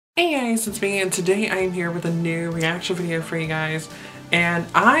Hey guys, it's me, and today I am here with a new reaction video for you guys. And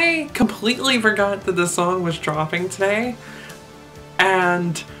I completely forgot that the song was dropping today.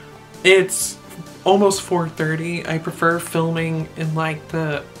 And it's almost 4:30. I prefer filming in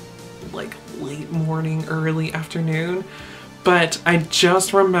the late morning, early afternoon. But I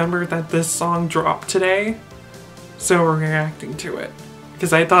just remembered that this song dropped today, so we're reacting to it.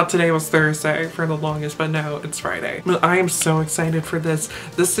 Because I thought today was Thursday for the longest, but no, it's Friday. But I am so excited for this.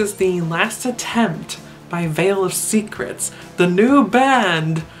 This is the last attempt by Veil of Secrets, the new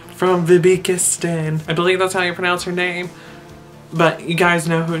band from Vibeke Stene. I believe that's how you pronounce her name. But you guys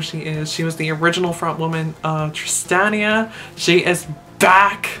know who she is. She was the original frontwoman of Stene. She is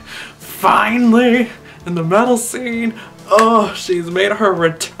back, finally, in the metal scene. Oh, she's made her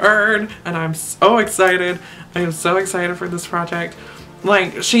return, and I'm so excited. I am so excited for this project.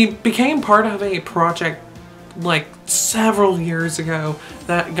 She became part of a project several years ago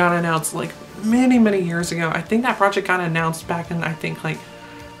that got announced many years ago. I think that project got announced back in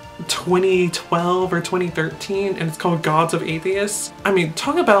 2012 or 2013, and it's called Gods of Atheists. I mean,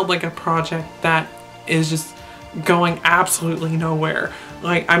 talk about a project that is just going absolutely nowhere.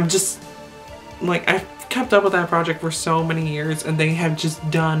 I've kept up with that project for so many years, and they have just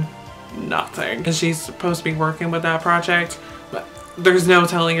done nothing. And she's supposed to be working with that project, but there's no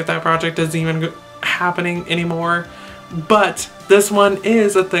telling if that project is even happening anymore. But this one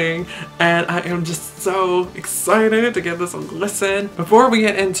is a thing, and I am just so excited to give this a listen. Before we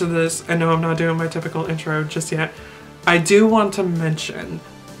get into this, I know I'm not doing my typical intro just yet. I do want to mention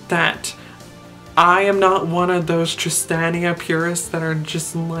that I am not one of those Tristania purists that are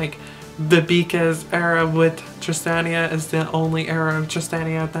just Vibeke's era with Tristania is the only era of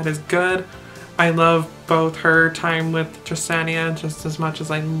Tristania that is good. I love both her time with Tristania just as much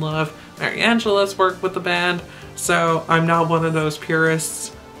as I love Mary Angela's work with the band. So I'm not one of those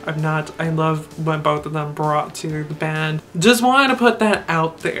purists. I love what both of them brought to the band. Just wanted to put that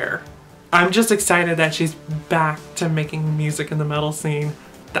out there. I'm just excited that she's back to making music in the metal scene.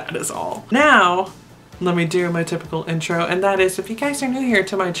 That is all. Now, let me do my typical intro, and that is, if you guys are new here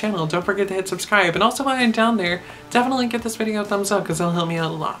to my channel, don't forget to hit subscribe, and also while you're down there, definitely give this video a thumbs up because it'll help me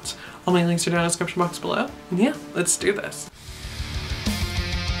out a lot. All my links are down in the description box below, and yeah, let's do this.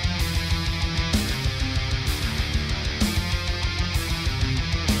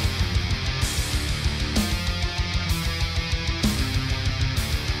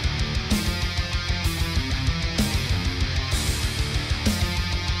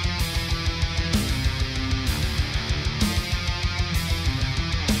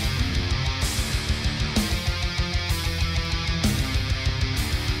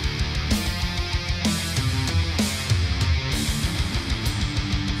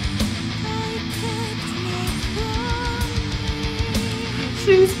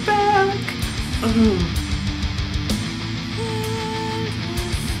 She's back! Oh.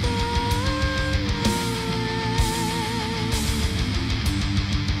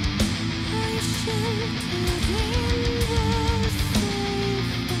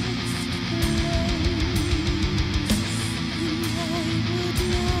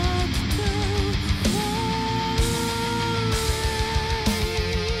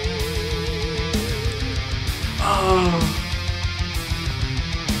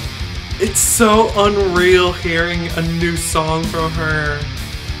 It's so unreal hearing a new song from her.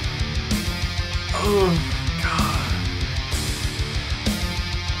 Oh god.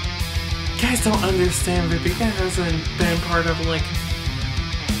 You guys don't understand, Vibeke hasn't been part of a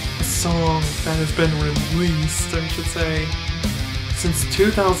song that has been released, I should say, since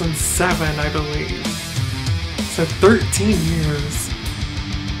 2007, I believe. So 13 years.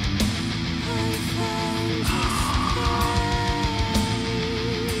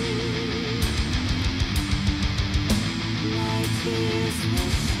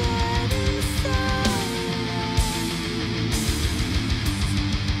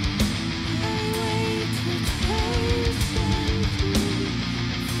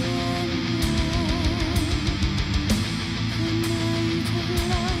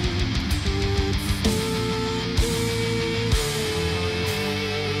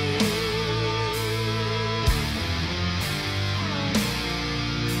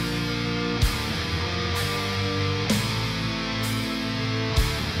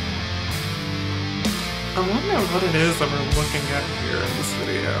 I wonder what it is that we're looking at here in this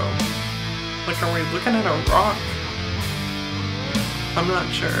video. Are we looking at a rock? I'm not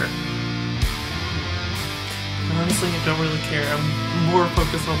sure. Honestly, I don't really care. I'm more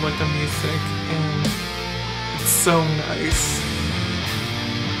focused on the music, and it's so nice.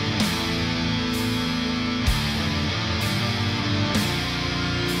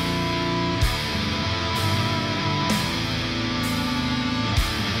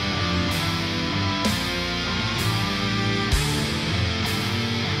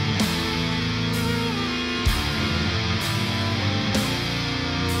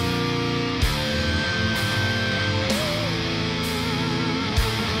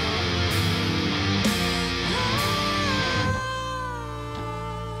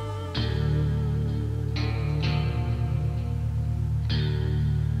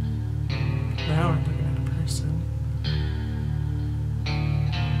 now we're looking at a person.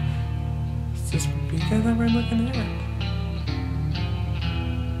 Is this Vibeke that we're looking at?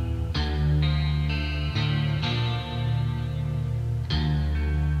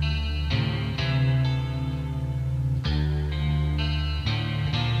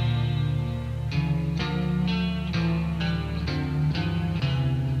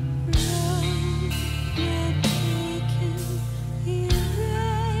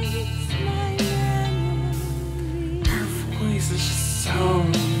 It's just so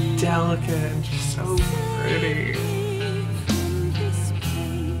delicate and just so pretty.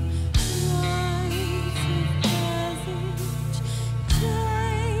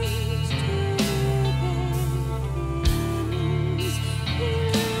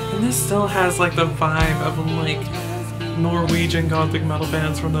 And this still has like the vibe of like Norwegian gothic metal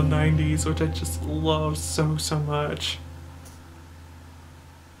bands from the 90s, which I just love so much.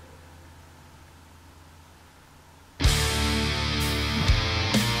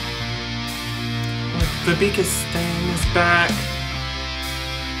 Vibeke Stene is back.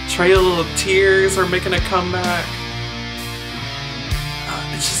 Trail of Tears are making a comeback.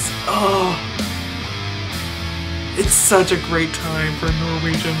 It's just, oh. It's such a great time for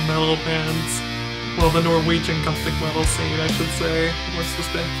Norwegian metal bands. Well, the Norwegian gothic metal scene, I should say, more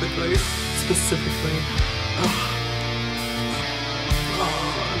specifically.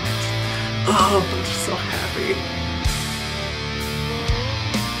 I'm just so happy.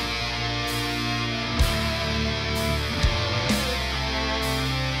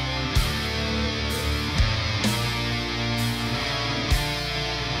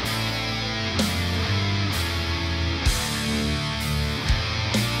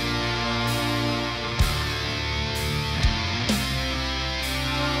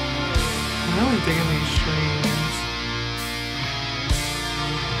 I'm really digging these streams.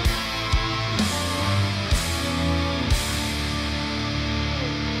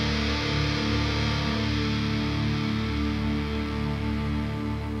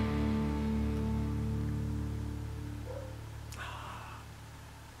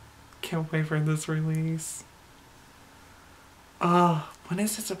 Can't wait for this release. When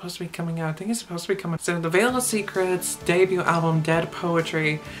is it supposed to be coming out? I think it's supposed to be coming. So the Veil of Secrets debut album Dead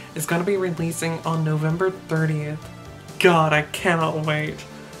Poetry is going to be releasing on November 30th. God, I cannot wait.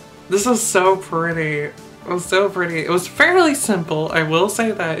 This was so pretty. It was so pretty. It was fairly simple. I will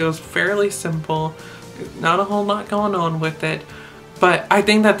say that it was fairly simple. Not a whole lot going on with it. But I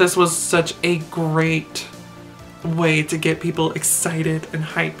think that this was such a great way to get people excited and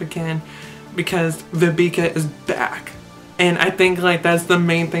hype again, because Vibeke is back. And I think like that's the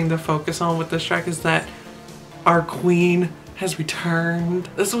main thing to focus on with this track, is that our queen has returned.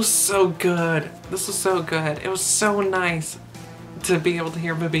 This was so good. This was so good. It was so nice to be able to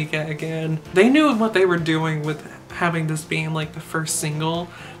hear Vibeke again. They knew what they were doing with having this being like the first single,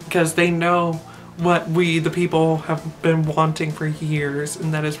 because they know what we, the people, have been wanting for years,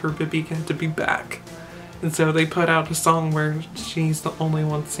 and that is for Vibeke to be back. And so they put out a song where she's the only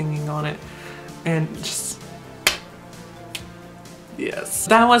one singing on it, and just, yes.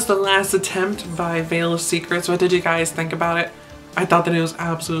 That was the last attempt by Veil of Secrets. What did you guys think about it? I thought that it was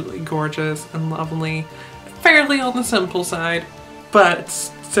absolutely gorgeous and lovely. Fairly on the simple side, but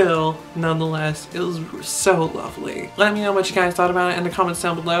still, nonetheless, it was so lovely. Let me know what you guys thought about it in the comments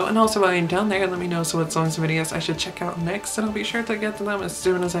down below, and also while you're down there, let me know what songs and videos I should check out next, and I'll be sure to get to them as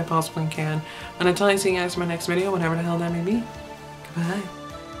soon as I possibly can. And until I see you guys in my next video, whenever the hell that may be, goodbye.